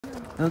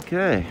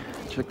Okay,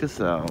 check this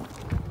out.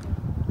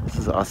 This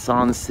is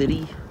Asan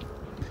City.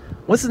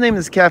 What's the name of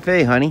this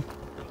cafe, honey?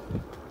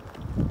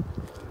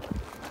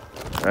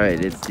 All right,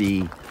 it's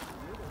the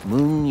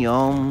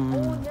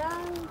Onyang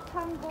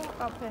Changgo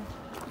cafe.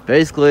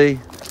 Basically,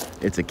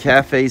 it's a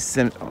cafe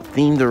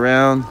themed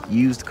around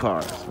used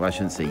cars. Well, I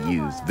shouldn't say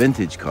used,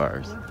 vintage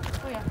cars.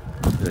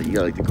 You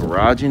got like the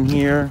garage in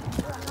here.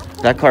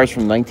 That car's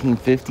from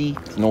 1950.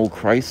 It's an old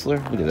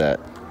Chrysler. Look at that.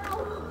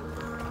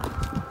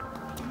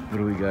 What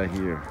do we got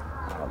here?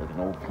 Oh, like an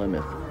old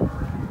Plymouth.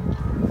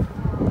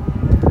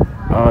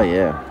 Oh,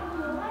 yeah.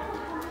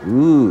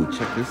 Ooh,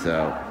 check this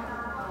out.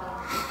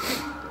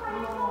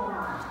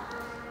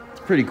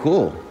 It's pretty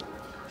cool.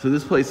 So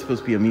this place is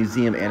supposed to be a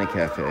museum and a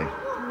cafe.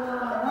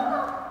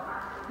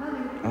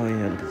 Oh,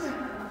 yeah. Look at this.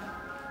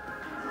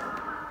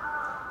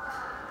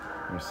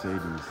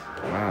 Mercedes.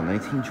 Wow,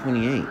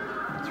 1928.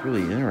 It's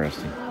really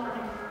interesting.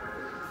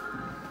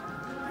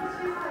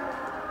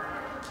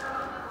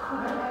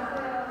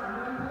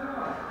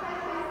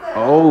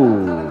 Oh,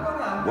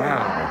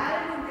 wow.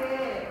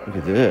 Look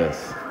at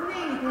this.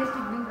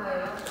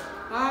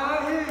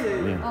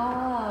 Yeah.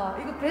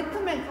 이거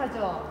배트맨 차죠?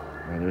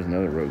 Oh, there's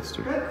another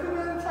roadster.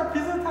 배트맨 차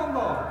비슷한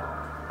거.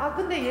 아,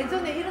 근데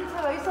예전에 이런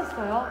차가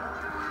있었어요?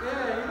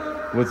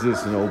 What's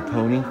this, an old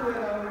pony?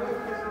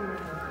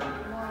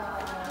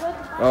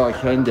 Oh,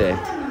 Hyundai.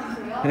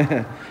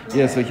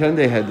 Yeah, so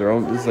Hyundai had their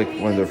own, this is like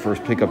one of their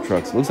first pickup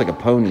trucks. It looks like a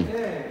pony.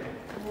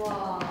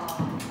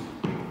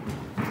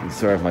 I'm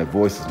sorry if my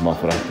voice is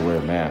muffled, I have to wear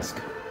a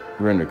mask.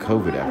 We're under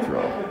COVID after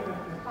all.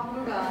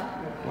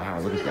 Wow,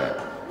 look at that.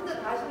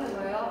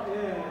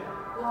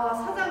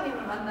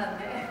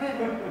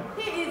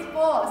 He is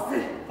boss.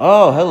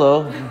 Oh,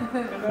 hello.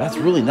 That's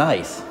really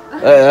nice.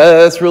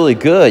 That's really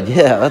good.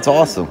 Yeah, that's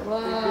awesome.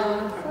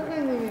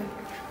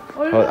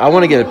 Oh, I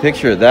want to get a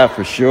picture of that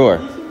for sure.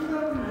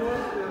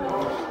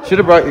 Should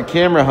have brought your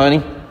camera,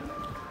 honey.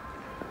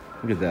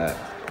 Look at that.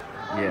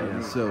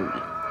 Yeah, so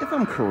if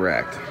I'm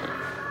correct,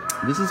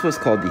 this is what's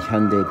called the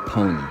Hyundai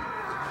Pony.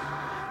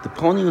 The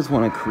Pony was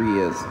one of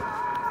Korea's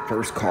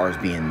first cars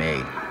being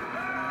made.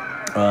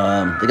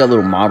 They got a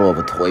little model of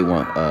a toy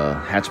one,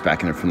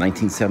 hatchback in it from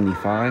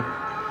 1975.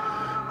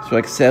 So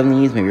like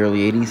 70s, maybe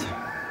early 80s.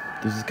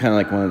 This is kind of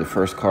like one of the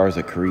first cars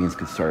that Koreans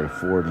could start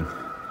affording.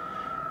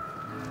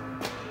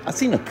 I've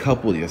seen a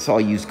couple of these. I saw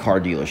a used car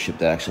dealership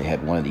that actually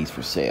had one of these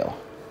for sale.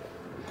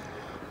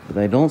 But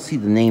I don't see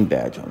the name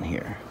badge on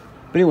here.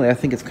 But anyway, I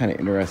think it's kind of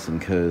interesting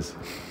because,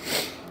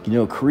 you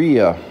know,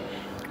 Korea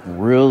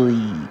really,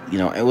 you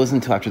know, it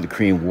wasn't until after the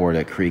Korean War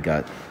that Korea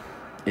got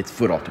its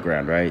foot off the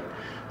ground, right?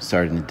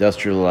 Started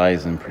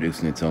industrializing,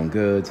 producing its own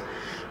goods.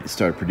 It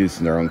started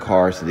producing their own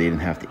cars so they didn't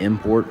have to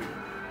import.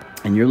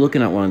 And you're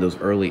looking at one of those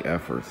early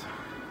efforts.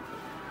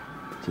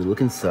 So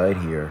look inside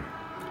here.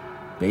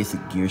 Basic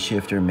gear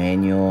shifter,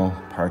 manual,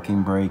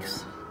 parking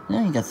brakes.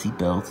 Yeah, you got seat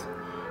belts.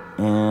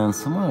 And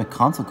some of the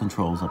console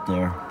controls up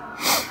there.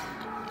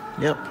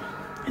 Yep.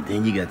 And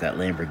then you got that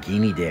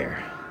Lamborghini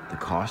there. The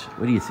Kosh.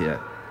 What do you see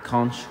that?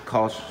 Kosh,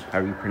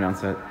 however you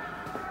pronounce that.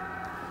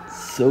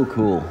 So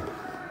cool.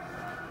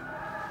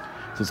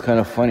 So it's kind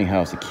of funny how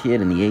as a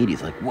kid in the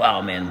 80s, like,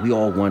 wow, man, we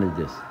all wanted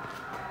this.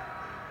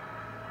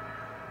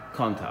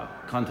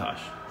 Countach,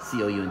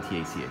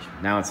 C-O-U-N-T-A-C-H.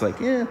 Now it's like,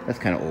 yeah, that's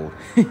kind of old,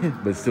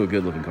 but it's still a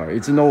good looking car.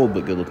 It's an old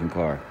but good looking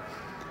car.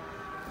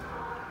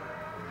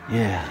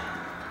 Yeah.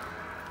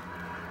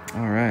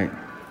 All right.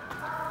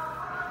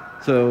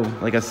 So,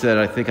 like I said,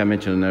 I think I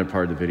mentioned in another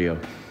part of the video,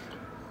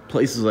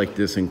 places like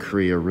this in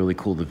Korea are really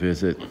cool to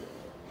visit.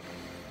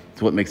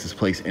 It's what makes this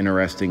place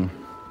interesting.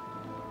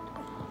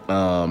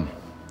 And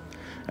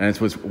it's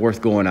what's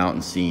worth going out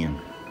and seeing.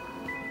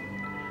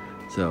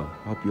 So,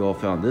 I hope you all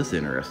found this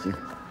interesting.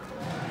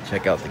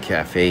 Check out the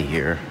cafe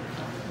here.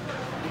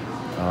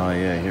 Oh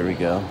yeah, here we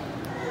go.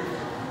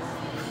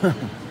 Look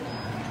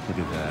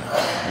at that.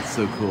 That's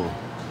so cool.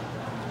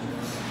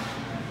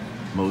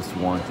 Most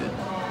Wanted.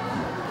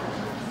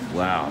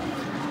 Wow.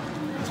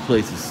 This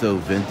place is so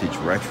vintage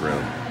retro.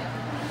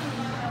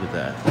 Look at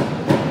that.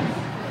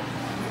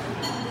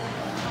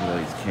 Look at all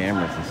these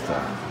cameras and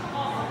stuff.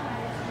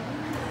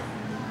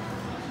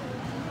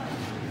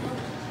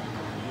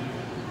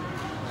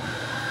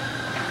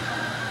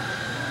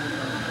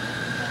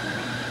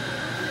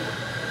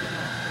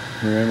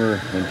 Remember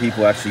when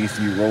people actually used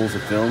to use rolls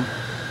of film?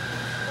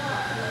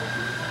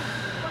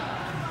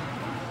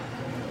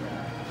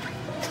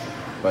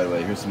 By the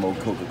way, here's some old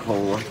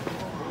Coca-Cola.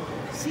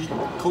 See?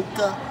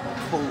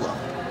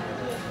 Coca-Cola.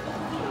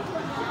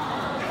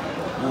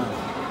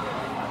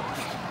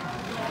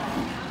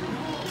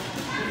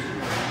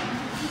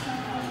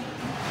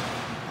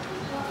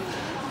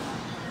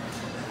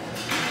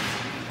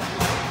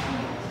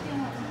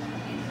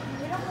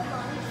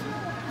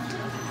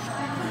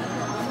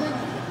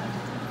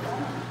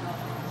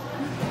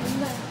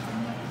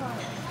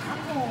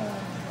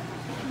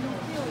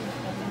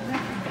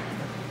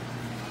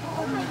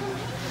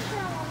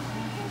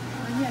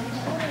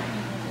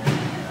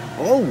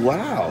 Oh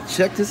wow,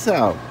 check this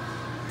out.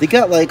 They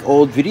got like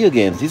old video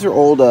games. These are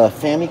old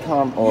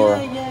Famicom or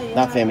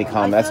Not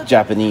Famicom, that's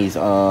Japanese.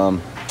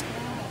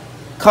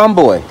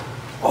 Convoy.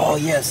 Oh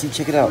yeah, see,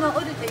 check it out.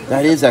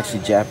 That is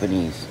actually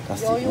Japanese.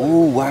 That's the,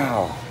 oh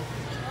wow.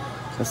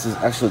 This is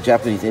actually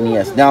Japanese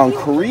NES. Now in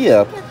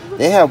Korea,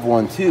 they have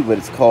one too, but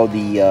it's called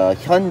the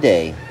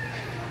Hyundai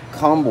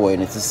Convoy,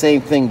 and it's the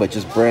same thing, but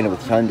just branded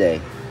with Hyundai.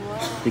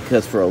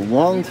 Because for a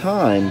long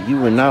time, you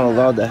were not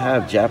allowed to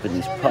have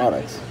Japanese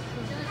products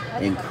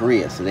in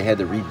Korea, so they had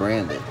to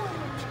rebrand it.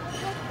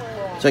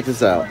 Check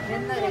this out.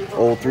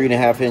 Old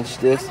 3.5-inch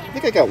disc. I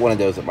think I got one of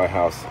those at my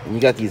house. And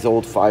you got these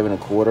old 5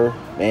 1/4.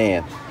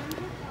 Man,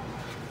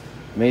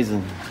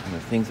 amazing how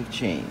things have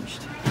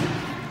changed.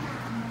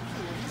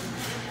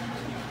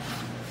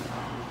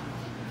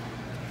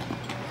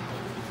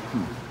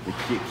 The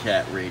Kit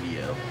Kat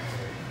radio.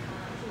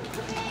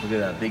 Look at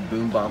that, big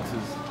boom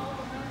boxes.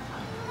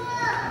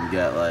 You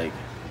got like,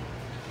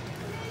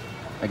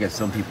 I guess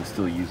some people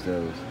still use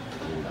those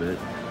a little bit.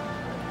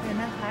 You're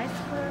not high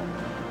school?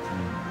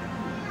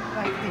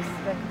 Like this.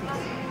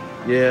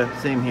 Yeah,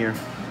 same here.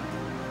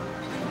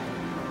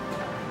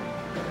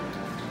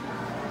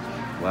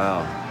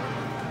 Wow.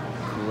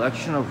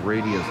 Collection of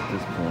radios at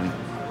this point.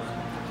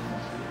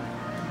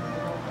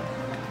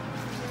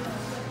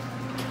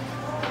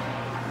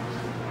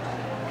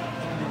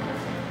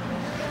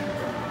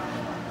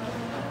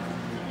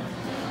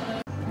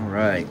 All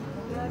right.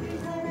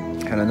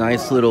 Kind of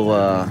nice little,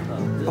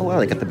 oh wow,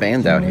 they got the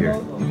band out here.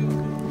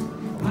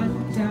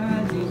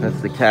 That's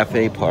the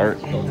cafe part.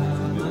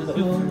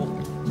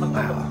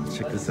 Wow,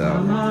 check this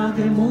out.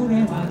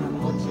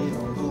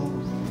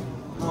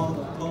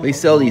 They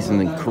sell these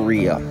in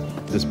Korea.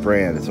 This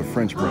brand, it's a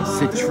French brand.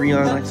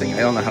 Citrion, I think. I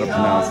don't know how to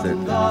pronounce it.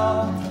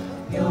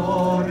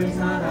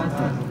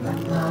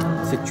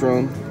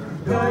 Citron.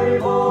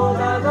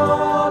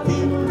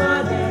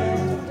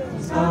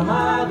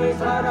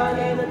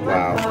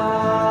 Wow.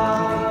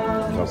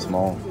 Look how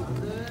small.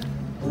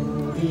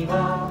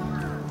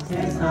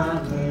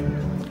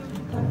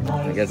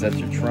 I guess that's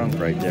your trunk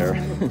right there.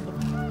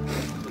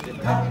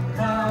 I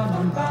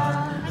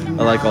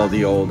like all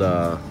the old,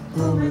 what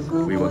do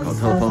you want to call it,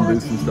 telephone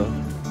booths and stuff.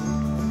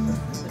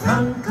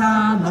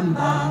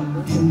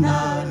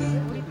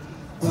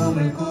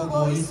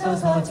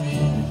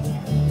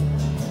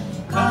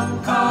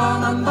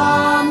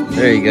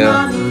 There you go.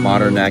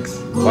 Modern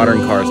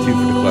cars too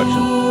for the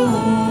collection.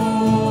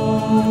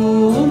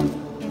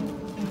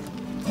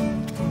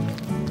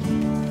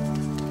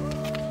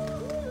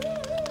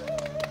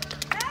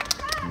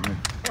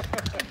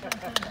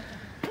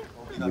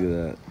 Look at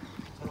that.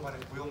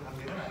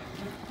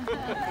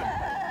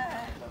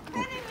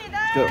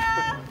 Go.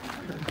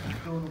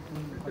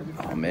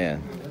 Oh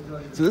man.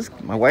 So this,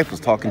 my wife was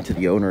talking to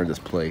the owner of this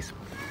place.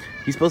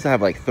 He's supposed to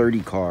have like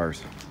 30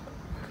 cars.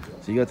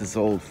 So you got this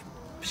old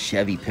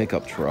Chevy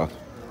pickup truck.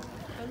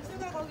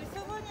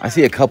 I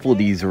see a couple of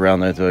these around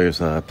there.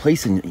 There's a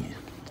place in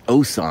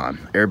Osan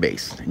Air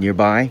Base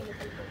nearby.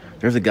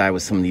 There's a guy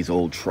with some of these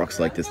old trucks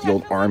like this, the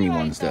old Army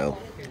ones though.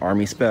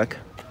 Army spec.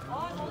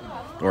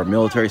 Or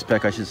military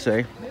spec, I should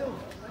say.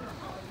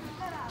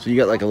 So you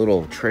got like a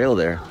little trail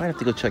there. Might have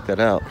to go check that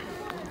out.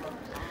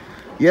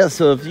 Yeah,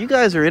 so if you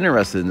guys are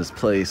interested in this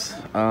place,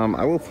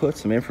 I will put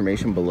some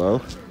information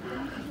below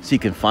so you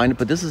can find it.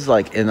 But this is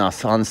like in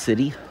Asan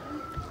City.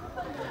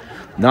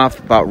 Not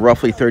about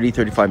roughly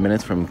 30-35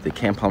 minutes from the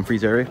Camp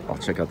Humphreys area. I'll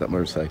check out that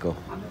motorcycle.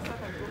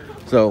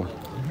 So,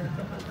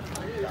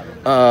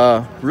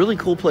 really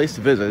cool place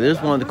to visit. It is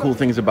one of the cool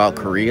things about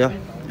Korea,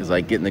 is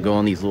like getting to go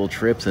on these little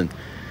trips. And,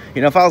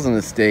 you know, if I was in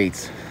the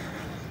States,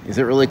 is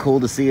it really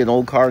cool to see an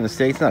old car in the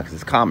States? No, because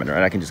it's common,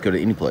 right? I can just go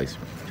to any place.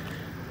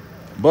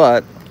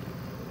 But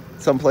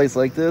some place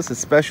like this is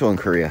special in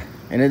Korea.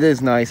 And it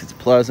is nice. It's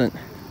pleasant.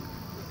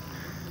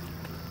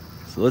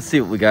 So let's see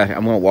what we got here.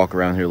 I'm going to walk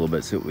around here a little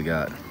bit, see what we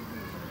got.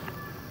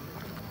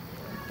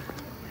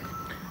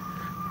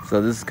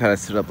 So this is kind of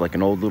set up like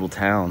an old little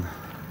town.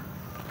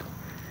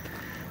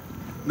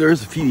 There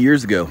was a few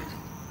years ago,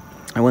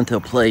 I went to a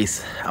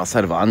place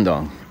outside of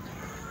Andong.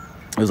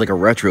 It was like a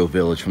retro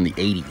village from the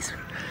 80s.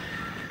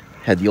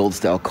 Had the old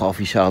style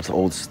coffee shops,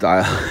 old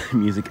style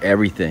music,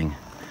 everything.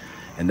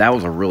 And that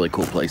was a really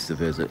cool place to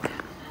visit.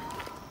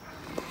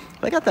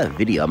 If I got that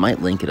video, I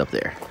might link it up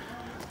there.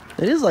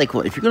 It is like,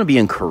 well, if you're gonna be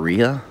in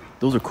Korea,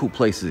 those are cool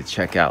places to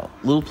check out.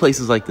 Little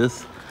places like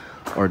this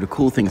are the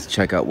cool things to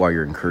check out while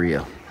you're in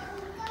Korea.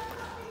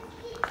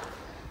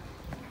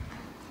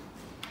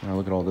 Now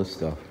look at all this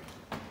stuff.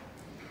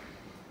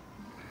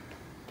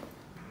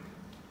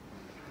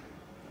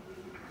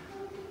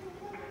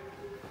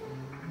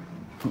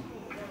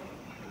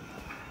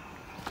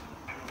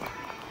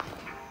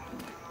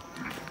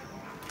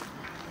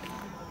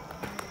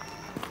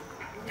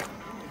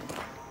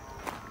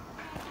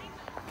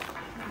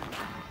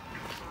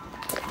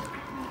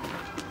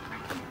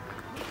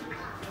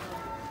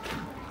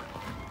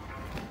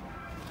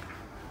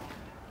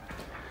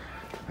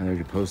 And there's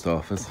your post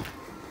office.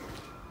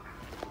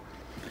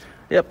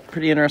 Yep,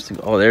 pretty interesting.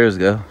 Oh, there's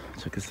go.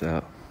 Check this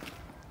out.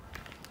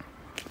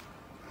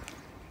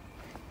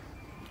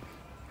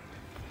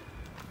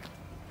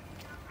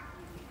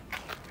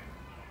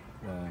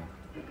 Wow,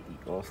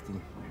 the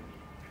Austin.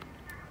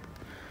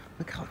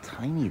 Look how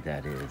tiny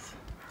that is.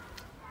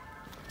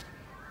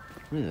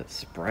 What is it,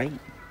 Sprite?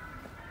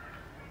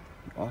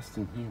 The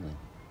Austin Healey.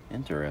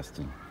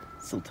 Interesting.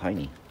 It's so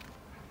tiny.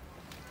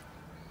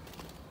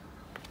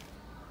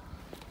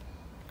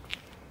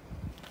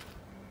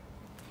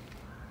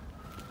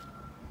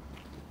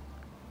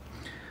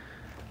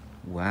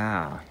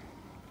 Wow.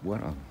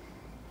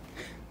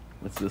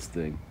 What's this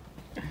thing?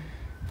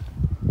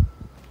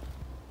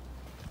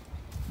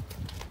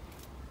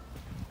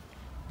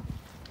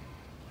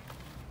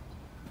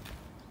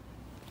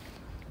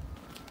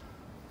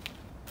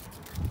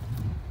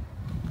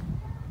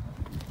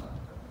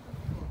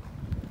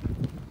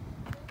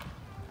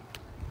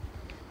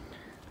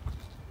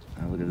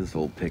 Look at this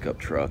old pickup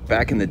truck.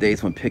 Back in the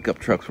days when pickup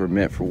trucks were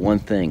meant for one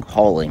thing,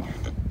 hauling.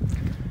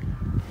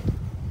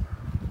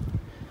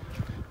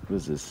 What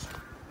is this?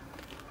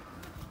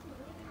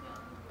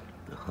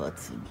 The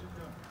Hudson.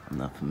 I'm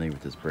not familiar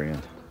with this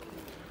brand.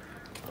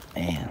 But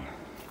man.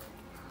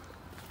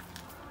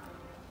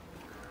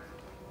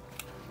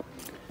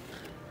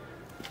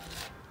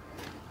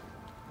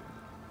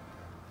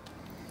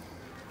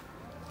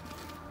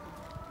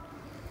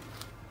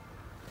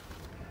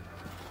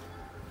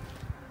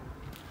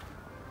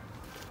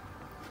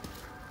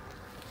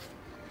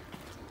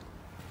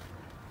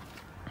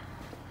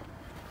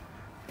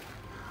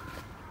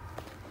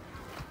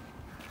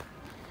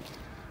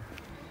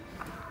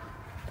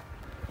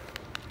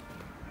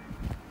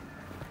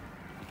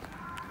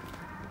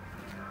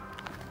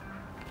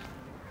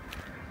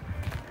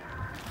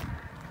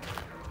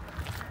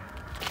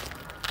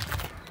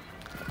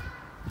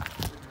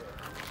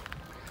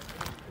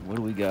 What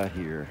do we got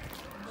here?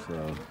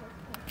 So,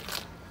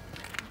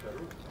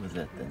 was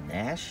that the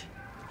Nash?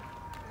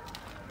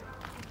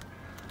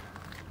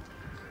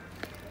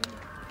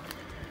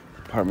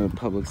 Department of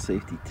Public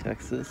Safety,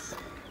 Texas.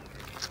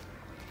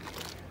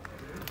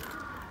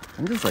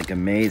 I'm just like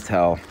amazed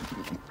how,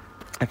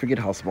 I forget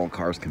how small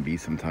cars can be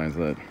sometimes,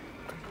 but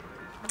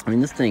I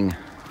mean, this thing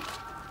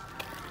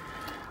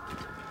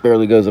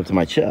barely goes up to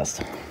my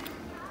chest.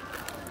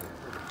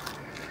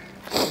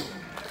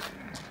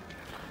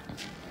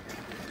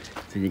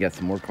 So you got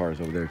some more cars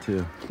over there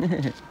too.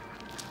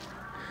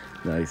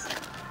 Nice.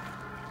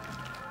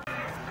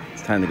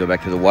 It's time to go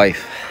back to the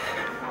wife.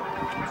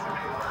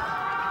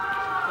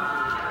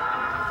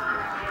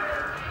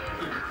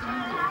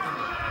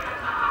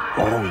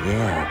 Oh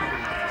yeah.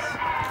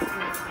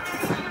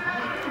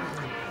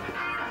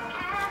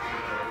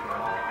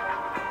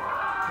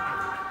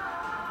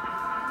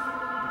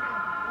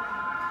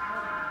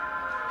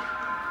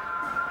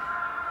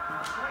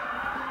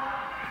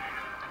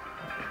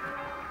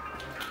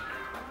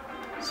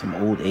 Some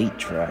old 8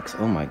 tracks.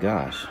 Oh my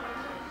gosh.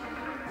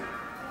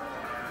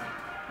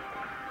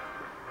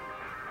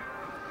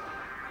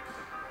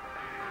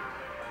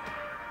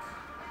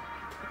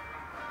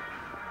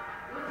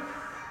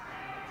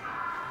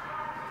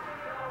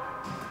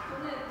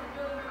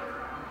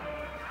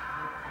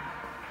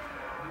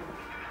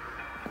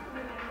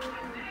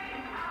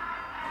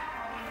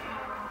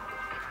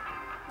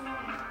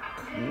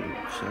 Cool,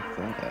 check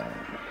that out.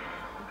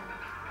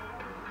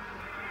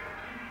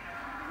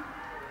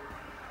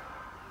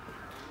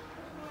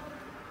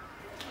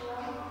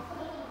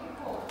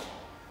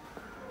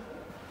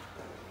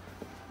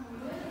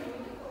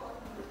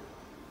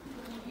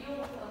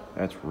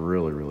 That's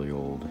really, really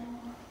old.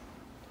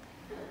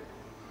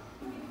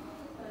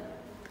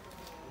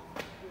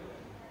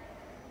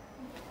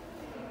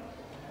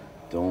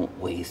 Don't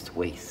waste.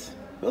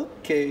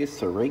 Okay,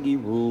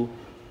 Saregi Rule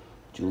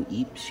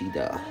Juip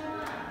Shida.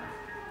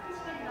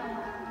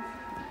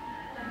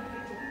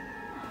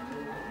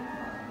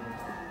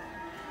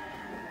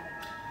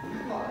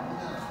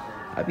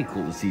 That'd be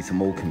cool to see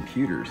some old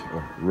computers,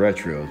 or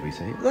retro as we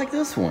say, like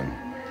this one.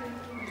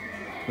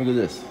 Look at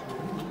this.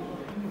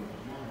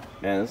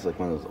 Man, this is like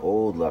one of those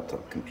old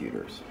laptop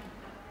computers.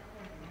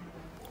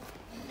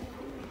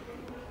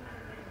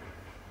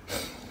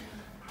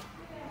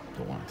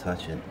 Don't want to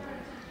touch it.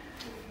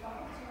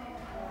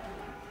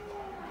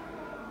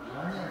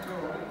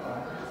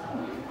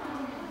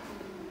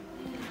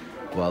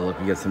 Wow, look,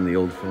 you got some of the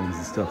old phones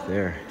and stuff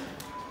there.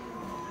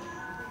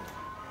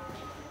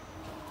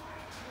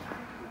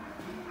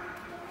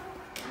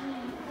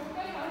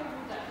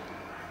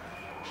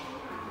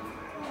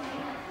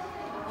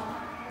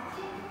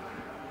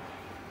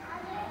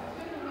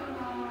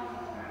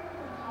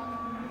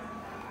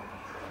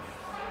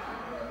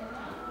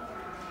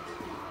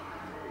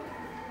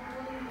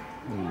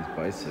 Look at these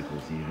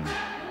bicycles even.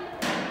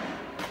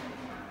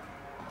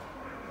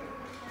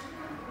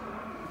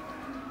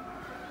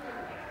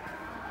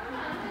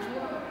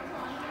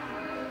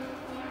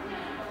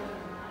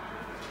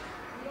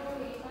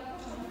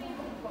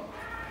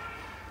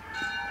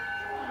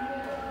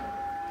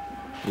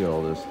 Look at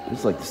all this. This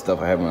is like the stuff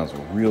I had when I was a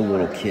real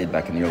little kid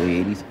back in the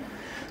early 80s,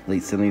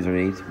 late 70s or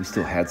 80s. We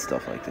still had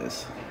stuff like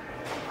this.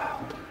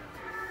 Wow.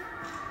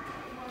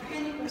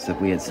 Except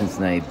we had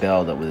Cincinnati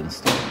Bell that was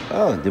installed.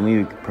 Oh, then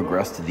we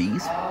progressed to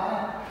these.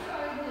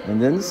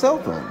 And then the cell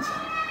phones.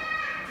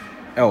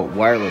 Oh,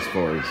 wireless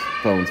phones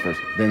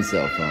first, then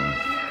cell phones.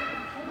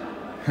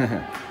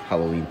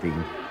 Halloween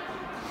theme.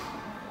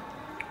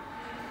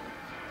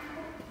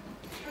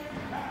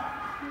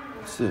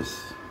 What's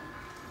this?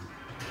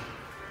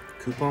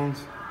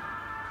 Coupons?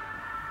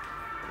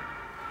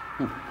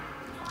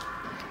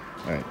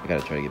 Alright, I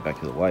gotta try to get back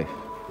to the wife.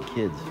 The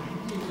kids.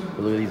 But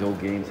look at these old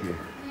games here.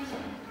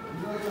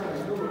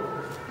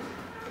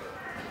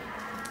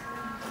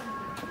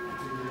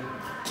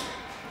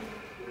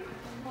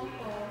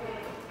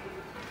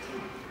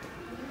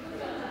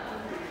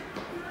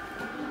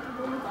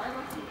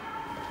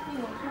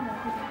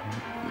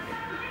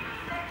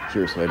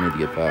 Seriously, I need to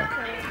get back.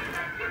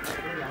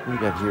 What do we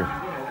got here?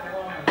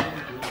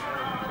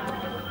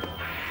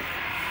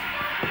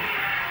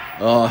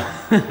 Oh,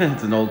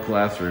 it's an old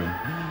classroom.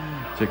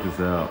 Check this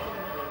out.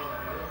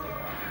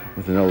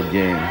 With an old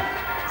game.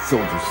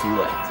 Soldier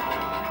Select.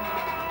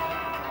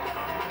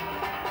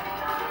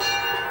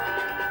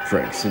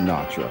 Frank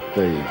Sinatra.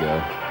 There you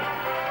go.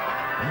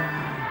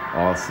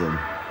 Awesome.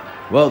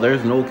 Well,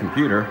 there's an old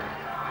computer.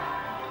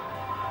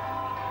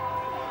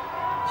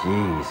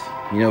 Jeez.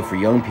 You know, for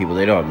young people,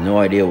 they don't have no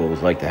idea what it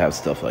was like to have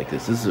stuff like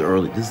this. This is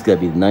early. This has got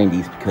to be the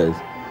 90s because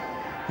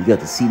you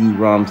got the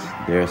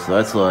CD-ROMs there. So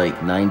that's like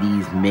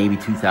 90s, maybe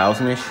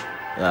 2000-ish.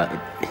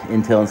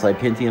 Intel inside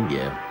Pentium.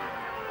 Yeah.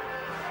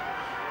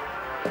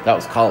 That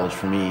was college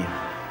for me.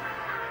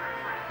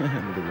 Look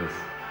at this.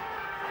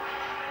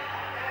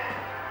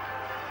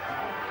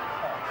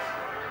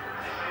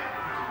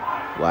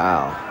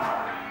 Wow.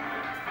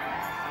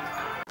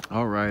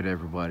 All right,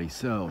 everybody.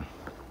 So,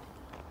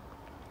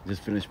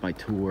 just finished my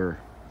tour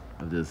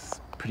of this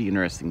pretty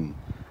interesting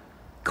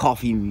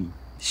coffee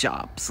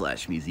shop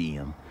 /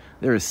 museum.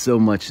 There is so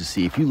much to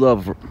see. If you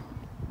love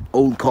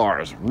old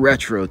cars,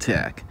 retro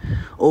tech,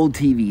 old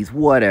TVs,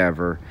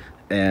 whatever,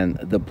 and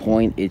the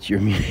point, it's your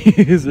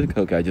music.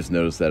 Okay, I just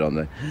noticed that on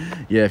the...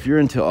 Yeah, if you're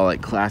into all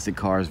like classic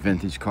cars,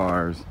 vintage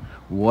cars,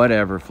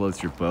 whatever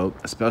floats your boat,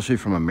 especially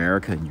from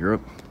America and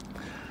Europe,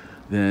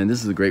 then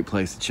this is a great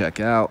place to check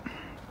out.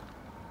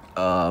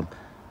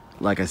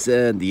 Like I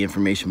said, the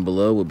information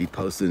below will be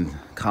posted in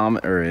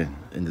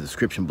the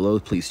description below.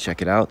 Please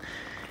check it out.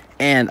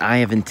 And I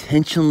have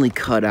intentionally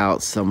cut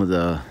out some of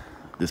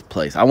this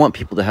place. I want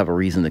people to have a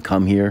reason to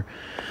come here.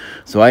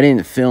 So I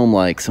didn't film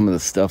like some of the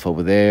stuff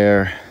over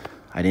there.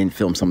 I didn't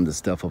film some of the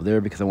stuff over there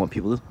because I want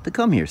people to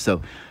come here.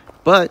 So,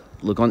 but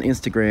look on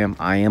Instagram.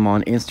 I am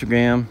on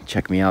Instagram.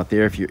 Check me out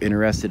there if you're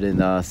interested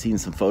in seeing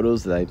some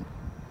photos of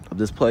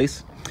this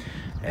place.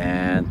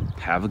 And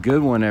have a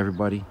good one,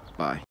 everybody. Bye.